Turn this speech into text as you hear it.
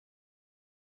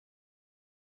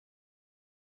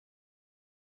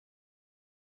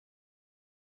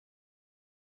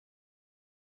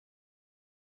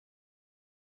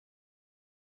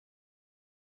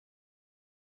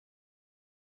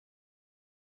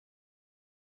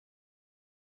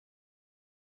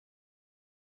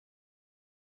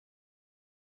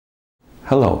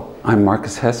Hello, I'm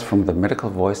Markus Hess from the Medical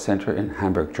Voice Center in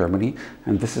Hamburg, Germany,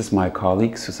 and this is my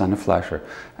colleague Susanne Fleischer,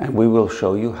 and we will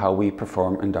show you how we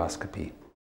perform endoscopy.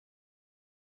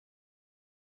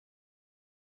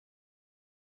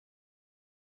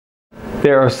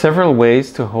 There are several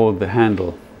ways to hold the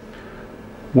handle.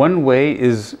 One way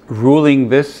is ruling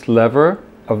this lever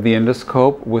of the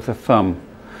endoscope with a thumb,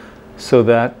 so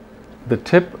that the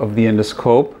tip of the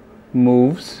endoscope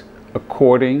moves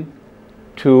according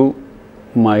to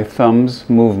my thumb's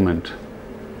movement.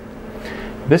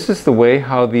 This is the way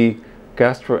how the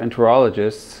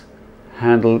gastroenterologists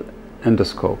handle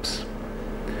endoscopes.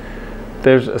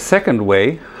 There's a second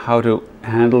way how to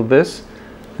handle this.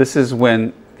 This is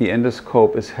when the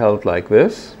endoscope is held like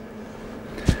this,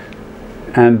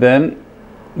 and then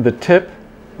the tip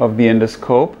of the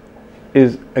endoscope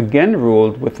is again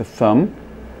ruled with the thumb,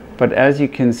 but as you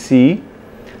can see,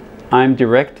 I'm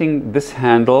directing this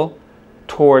handle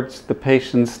towards the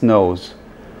patient's nose.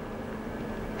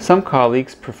 Some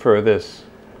colleagues prefer this.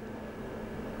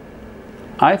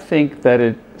 I think that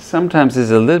it sometimes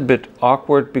is a little bit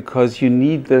awkward because you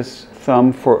need this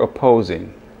thumb for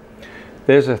opposing.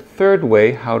 There's a third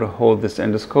way how to hold this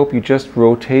endoscope. You just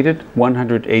rotate it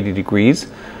 180 degrees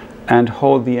and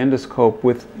hold the endoscope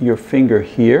with your finger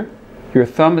here. Your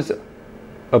thumb is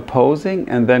opposing,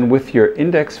 and then with your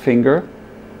index finger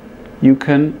you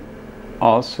can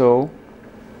also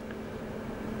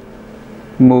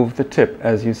move the tip,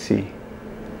 as you see.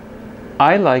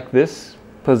 I like this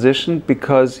position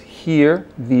because here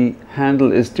the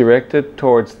handle is directed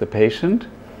towards the patient,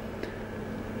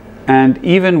 and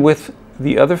even with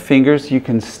the other fingers you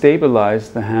can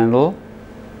stabilize the handle,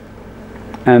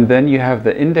 and then you have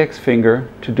the index finger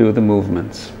to do the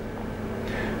movements.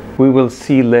 We will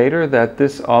see later that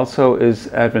this also is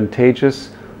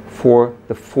advantageous for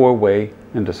the four-way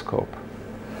endoscope.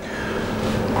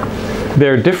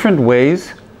 There are different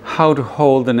ways how to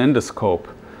hold an endoscope.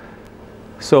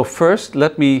 So first,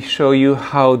 let me show you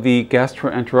how the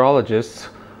gastroenterologists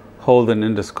hold an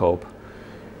endoscope.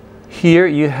 Here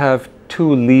you have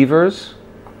two levers,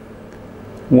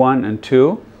 1 and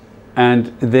 2, and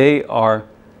they are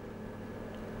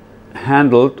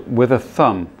handled with a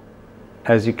thumb,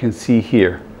 as you can see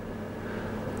here.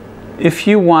 If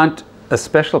you want a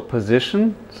special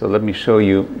position, so let me show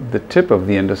you the tip of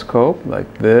the endoscope,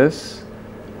 like this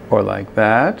or like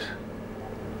that.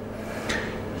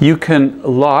 You can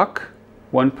lock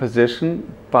one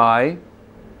position by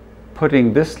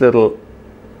putting this little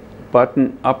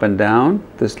button up and down,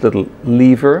 this little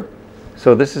lever.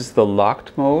 So this is the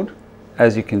locked mode.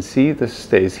 As you can see, this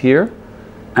stays here,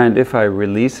 and if I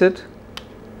release it,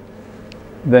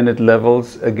 then it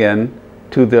levels again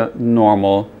to the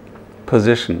normal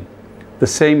position. The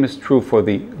same is true for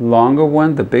the longer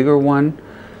one, the bigger one,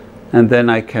 and then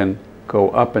I can go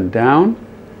up and down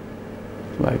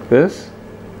like this,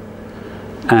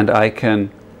 and I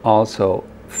can also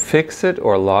fix it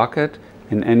or lock it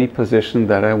in any position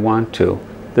that I want to.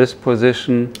 This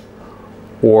position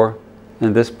or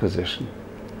in this position.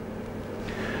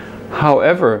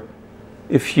 However,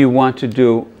 if you want to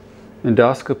do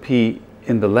endoscopy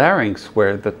in the larynx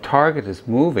where the target is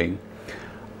moving,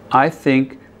 I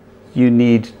think you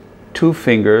need two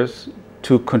fingers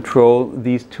to control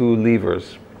these two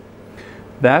levers.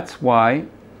 That's why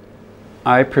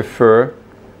I prefer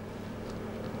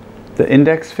the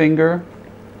index finger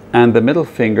and the middle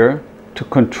finger to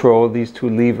control these two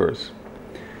levers.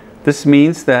 This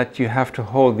means that you have to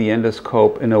hold the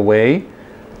endoscope in a way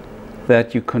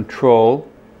that you control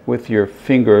with your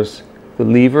fingers the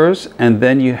levers, and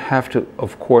then you have to,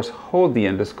 of course, hold the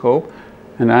endoscope,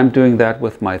 and I'm doing that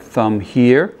with my thumb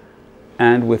here,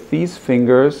 and with these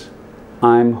fingers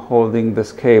I'm holding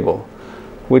this cable,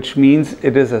 which means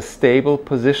it is a stable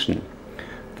position.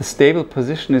 The stable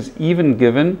position is even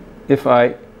given if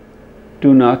I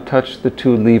do not touch the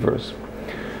two levers.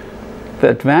 The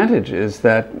advantage is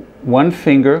that one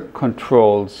finger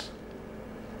controls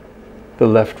the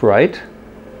left-right,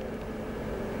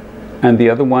 and the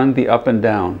other one the up and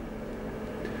down.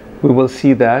 We will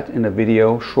see that in a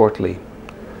video shortly.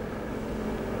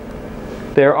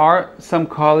 There are some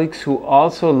colleagues who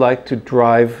also like to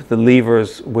drive the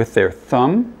levers with their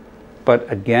thumb,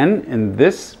 but again, in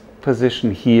this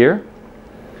position here,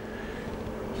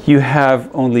 you have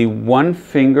only one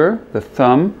finger, the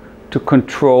thumb, to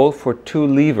control for two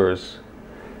levers.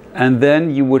 And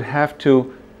then you would have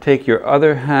to take your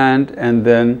other hand and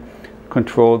then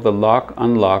control the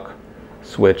lock-unlock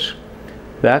switch.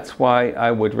 That's why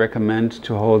I would recommend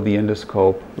to hold the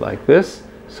endoscope like this,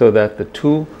 so that the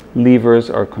two levers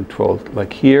are controlled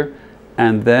like here,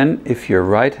 and then if you're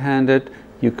right-handed,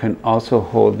 you can also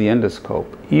hold the endoscope.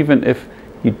 Even if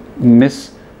you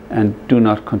miss and do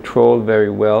not control very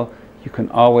well, you can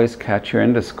always catch your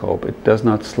endoscope. It does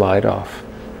not slide off.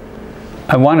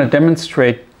 I want to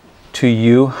demonstrate to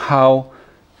you how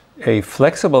a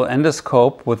flexible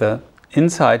endoscope with an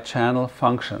inside channel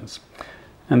functions.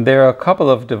 And there are a couple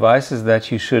of devices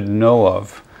that you should know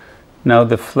of. Now,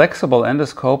 the flexible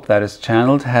endoscope that is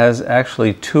channeled has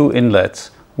actually two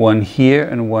inlets, one here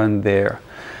and one there.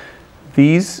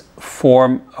 These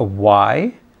form a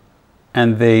Y,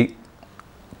 and they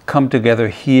come together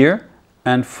here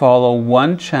and follow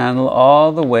one channel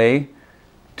all the way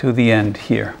to the end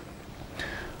here.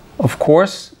 Of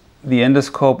course, the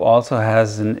endoscope also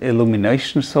has an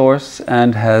illumination source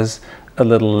and has a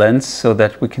little lens so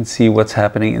that we can see what's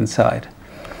happening inside.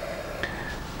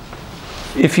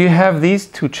 If you have these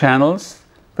two channels,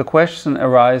 the question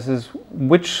arises,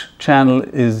 which channel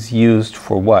is used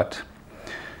for what?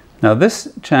 Now,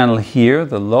 this channel here,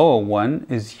 the lower one,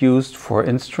 is used for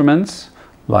instruments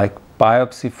like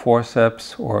biopsy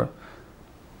forceps or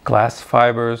glass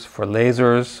fibers for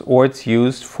lasers, or it's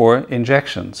used for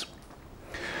injections.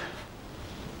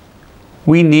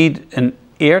 We need an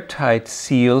airtight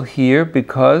seal here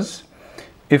because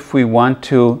if we want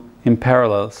to in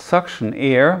parallel suction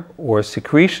air or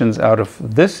secretions out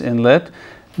of this inlet,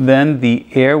 then the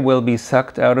air will be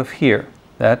sucked out of here.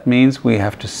 That means we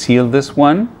have to seal this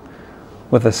one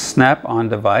with a snap-on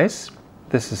device.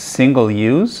 This is single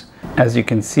use. As you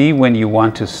can see, when you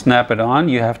want to snap it on,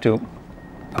 you have to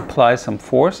apply some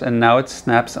force, and now it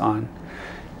snaps on.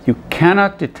 You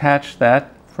cannot detach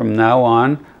that from now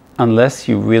on unless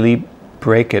you really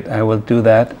break it. I will do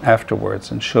that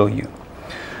afterwards and show you.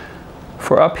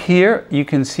 For up here, you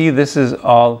can see this is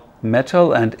all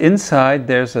metal, and inside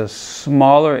there's a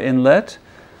smaller inlet,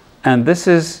 and this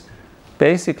is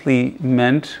basically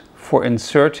meant for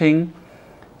inserting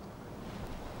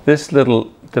this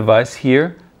little device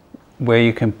here where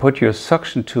you can put your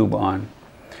suction tube on.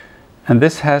 And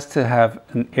this has to have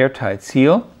an airtight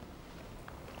seal,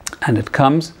 and it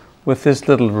comes with this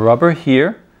little rubber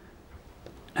here,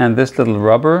 and this little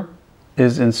rubber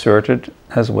is inserted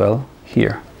as well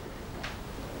here.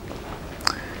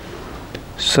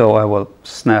 So I will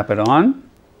snap it on,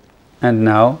 and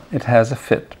now it has a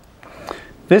fit.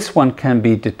 This one can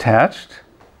be detached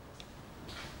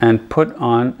and put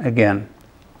on again.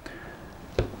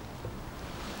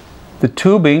 The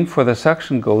tubing for the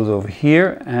suction goes over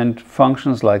here and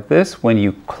functions like this. When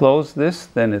you close this,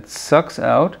 then it sucks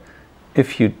out.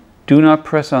 If you do not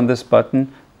press on this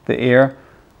button, the air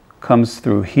comes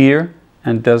through here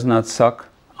and does not suck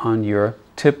on your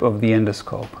tip of the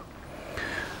endoscope.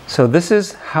 So this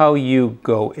is how you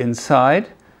go inside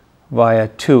via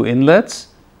two inlets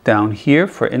down here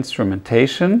for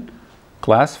instrumentation,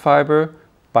 glass fiber,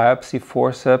 biopsy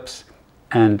forceps,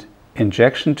 and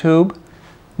injection tube.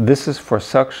 This is for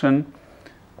suction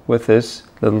with this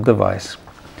little device.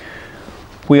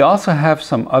 We also have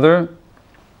some other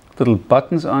little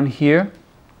buttons on here.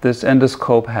 This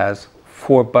endoscope has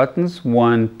 4 buttons,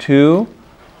 1, 2,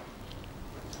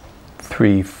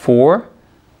 3, 4.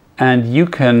 And you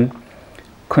can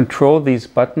control these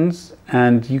buttons,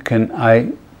 and you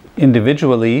can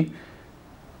individually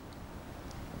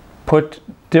put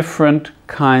different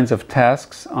kinds of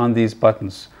tasks on these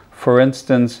buttons. For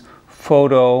instance,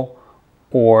 photo,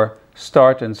 or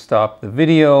start and stop the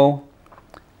video,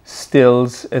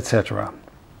 stills, etc.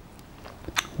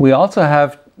 We also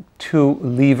have 2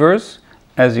 levers,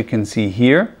 as you can see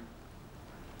here.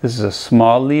 This is a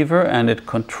small lever, and it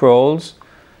controls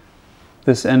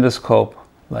this endoscope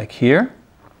like here,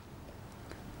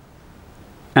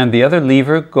 and the other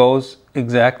lever goes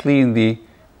exactly in the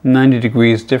 90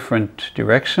 degrees different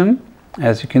direction,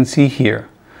 as you can see here.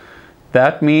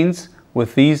 That means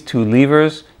with these 2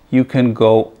 levers you can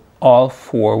go all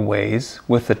 4 ways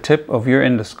with the tip of your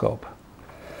endoscope.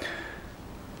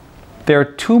 There are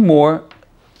 2 more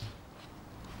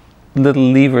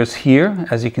little levers here.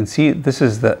 As you can see, this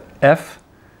is the F,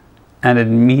 and it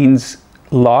means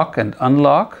lock and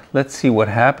unlock. Let's see what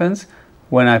happens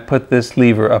when I put this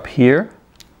lever up here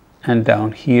and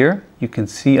down here. You can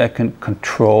see I can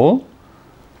control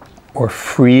or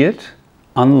free it,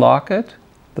 unlock it.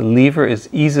 The lever is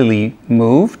easily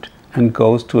moved and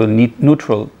goes to a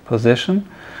neutral position,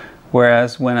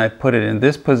 whereas when I put it in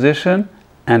this position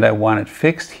and I want it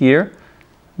fixed here,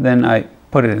 then I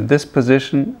put it in this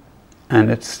position and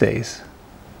it stays.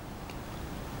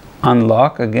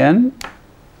 Unlock again,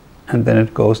 and then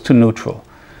it goes to neutral.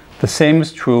 The same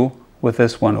is true with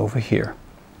this one over here.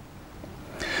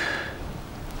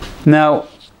 Now,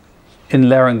 in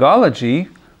laryngology,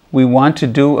 we want to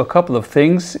do a couple of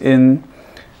things in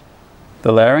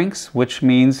the larynx, which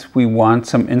means we want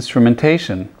some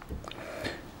instrumentation.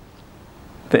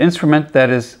 The instrument that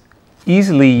is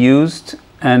easily used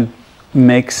and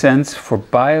makes sense for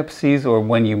biopsies, or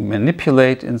when you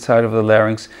manipulate inside of the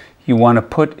larynx, you want to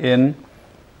put in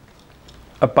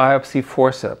a biopsy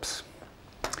forceps.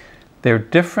 There are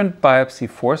different biopsy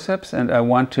forceps, and I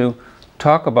want to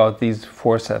talk about these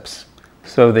forceps.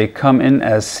 So they come in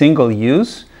as single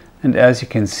use, and as you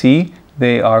can see,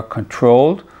 they are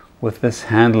controlled with this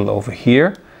handle over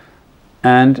here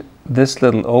and this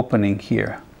little opening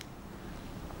here.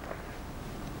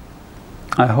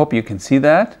 I hope you can see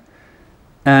that.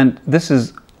 And this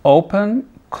is open,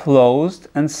 closed,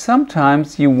 and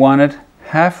sometimes you want it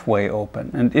halfway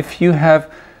open. And if you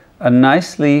have a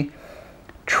nicely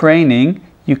training,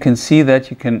 you can see that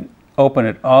you can open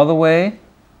it all the way,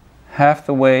 half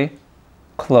the way,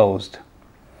 closed.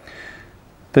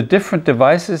 The different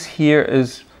devices here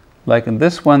is, like in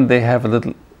this one, they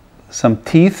have some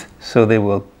teeth, so they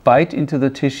will bite into the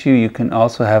tissue. You can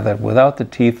also have that without the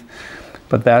teeth,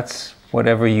 but that's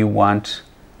whatever you want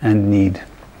and need.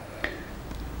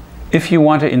 If you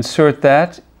want to insert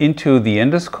that into the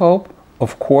endoscope,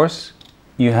 of course,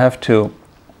 you have to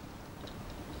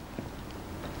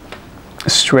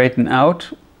straighten out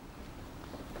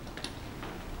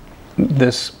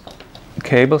this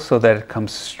cable so that it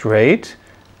comes straight,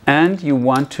 and you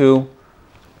want to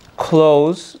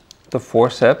close the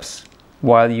forceps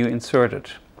while you insert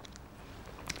it,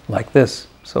 like this.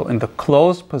 So in the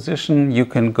closed position you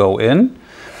can go in,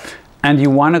 and you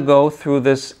want to go through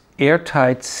this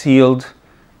airtight sealed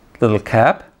little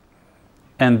cap,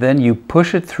 and then you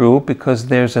push it through because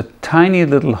there's a tiny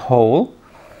little hole,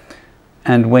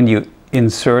 and when you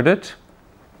insert it,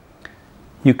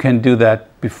 you can do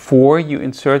that before you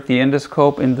insert the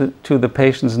endoscope into the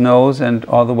patient's nose and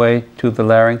all the way to the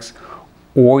larynx,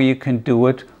 or you can do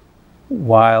it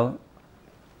while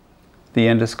the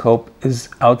endoscope is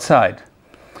outside.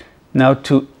 Now,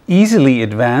 to easily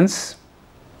advance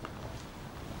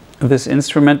this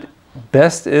instrument,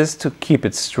 best is to keep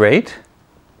it straight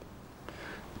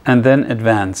and then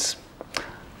advance.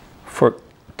 For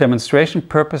demonstration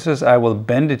purposes, I will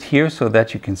bend it here so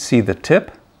that you can see the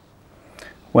tip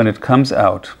when it comes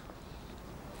out.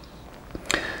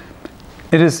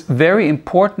 It is very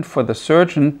important for the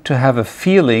surgeon to have a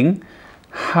feeling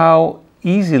how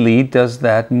easily does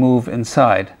that move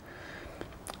inside.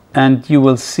 And you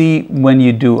will see when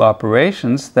you do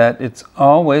operations that it's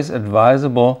always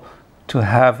advisable to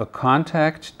have a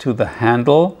contact to the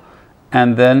handle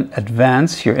and then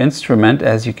advance your instrument,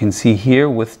 as you can see here,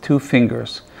 with 2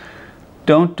 fingers.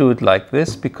 Don't do it like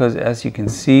this, because as you can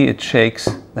see, it shakes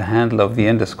the handle of the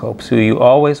endoscope. So you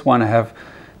always want to have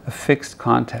a fixed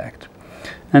contact.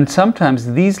 And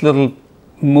sometimes these little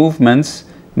movements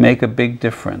make a big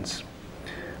difference.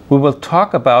 We will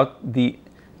talk about the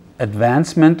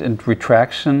advancement and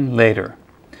retraction later.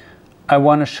 I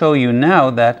want to show you now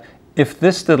that if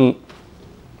this little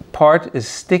part is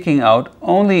sticking out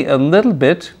only a little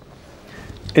bit,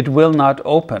 it will not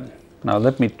open. Now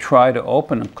let me try to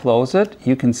open and close it.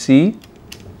 You can see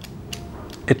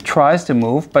it tries to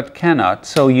move but cannot.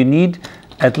 So you need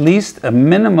at least a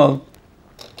minimal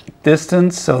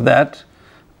distance so that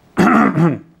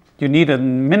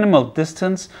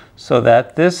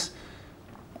this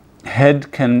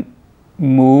head can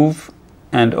move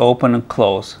and open and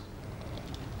close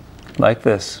like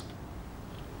this.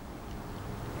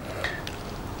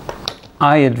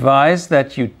 I advise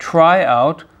that you try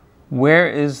out where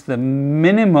is the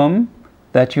minimum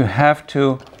that you have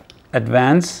to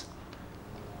advance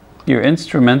your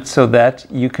instrument so that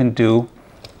you can do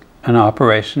an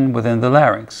operation within the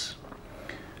larynx.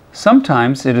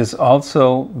 Sometimes it is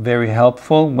also very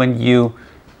helpful when you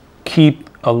keep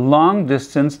a long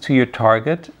distance to your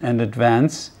target and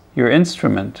advance your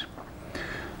instrument.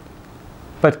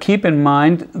 But keep in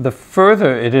mind, the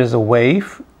further it is away,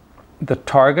 the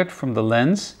target from the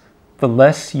lens, the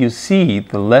less you see,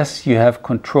 the less you have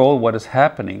control what is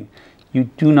happening. You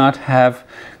do not have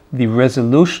the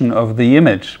resolution of the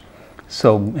image.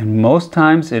 So in most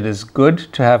times it is good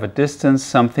to have a distance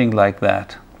something like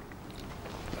that.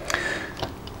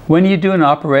 When you do an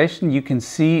operation, you can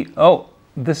see, oh,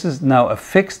 this is now a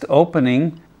fixed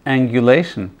opening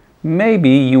angulation. Maybe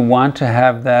you want to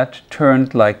have that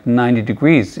turned like 90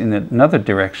 degrees in another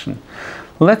direction.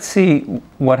 Let's see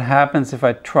what happens if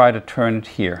I try to turn it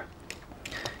here.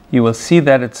 You will see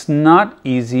that it's not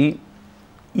easy.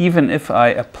 Even if I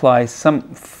apply some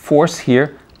force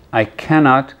here, I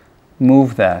cannot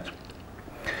move that.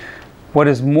 What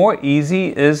is more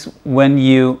easy is when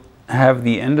you have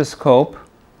the endoscope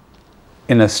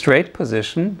in a straight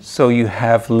position, so you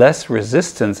have less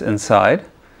resistance inside.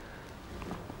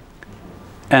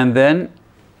 And then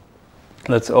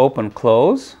let's open,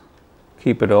 close,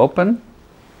 keep it open,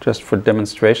 just for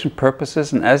demonstration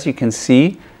purposes. And as you can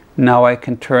see, now I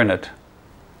can turn it.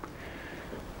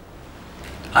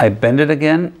 I bend it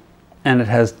again, and it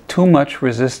has too much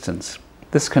resistance.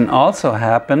 This can also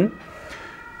happen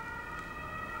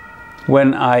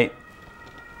when I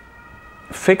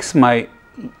fix my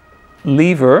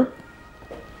lever.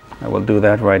 I will do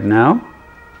that right now.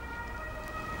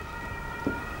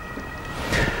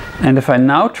 And if I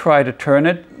now try to turn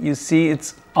it, you see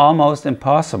it's almost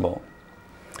impossible.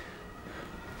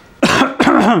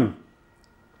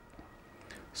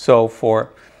 So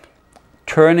for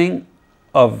turning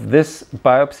of this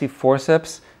biopsy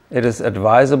forceps, it is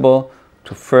advisable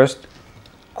to first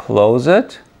close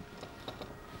it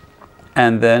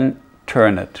and then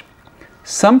turn it.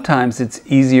 Sometimes it's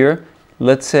easier.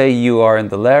 Let's say you are in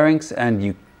the larynx and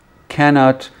you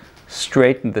cannot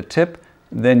straighten the tip,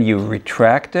 then you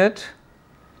retract it,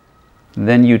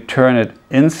 then you turn it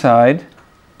inside,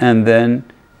 and then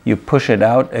you push it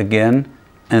out again,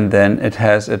 and then it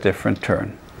has a different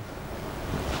turn.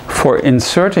 For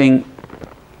inserting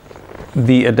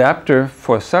the adapter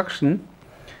for suction,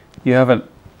 you have a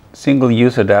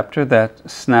single-use adapter that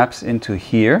snaps into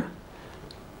here,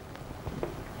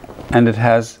 and it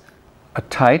has a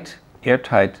tight,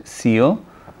 airtight seal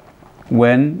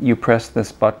when you press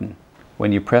this button.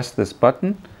 When you press this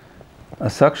button, a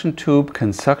suction tube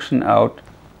can suction out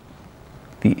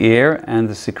the air and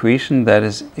the secretion that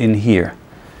is in here.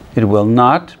 It will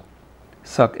not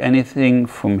suck anything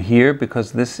from here,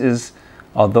 because this is,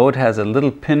 although it has a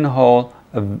little pinhole,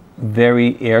 a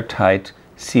very airtight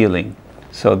sealing.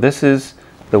 So this is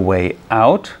the way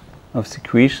out of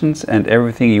secretions, and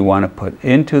everything you want to put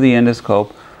into the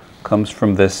endoscope comes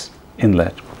from this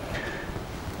inlet.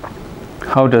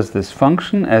 How does this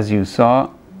function? As you saw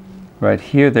right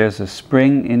here, there's a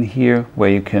spring in here where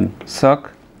you can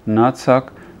suck, not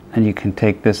suck, and you can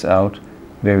take this out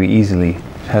very easily.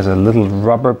 It has a little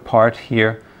rubber part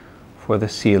here for the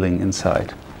sealing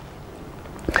inside.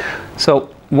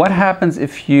 So what happens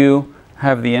if you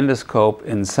have the endoscope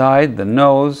inside the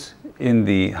nose, in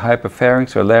the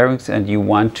hypopharynx or larynx, and you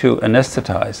want to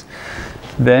anesthetize?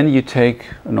 Then you take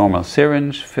a normal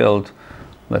syringe filled,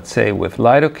 let's say, with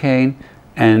lidocaine,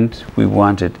 and we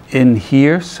want it in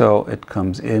here, so it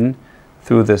comes in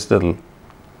through this little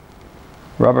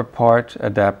rubber part,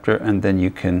 adapter, and then you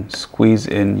can squeeze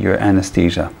in your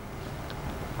anesthesia.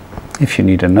 If you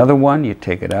need another one, you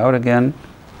take it out again,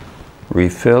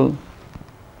 refill,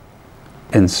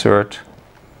 insert,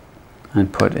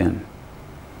 and put in,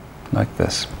 like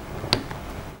this.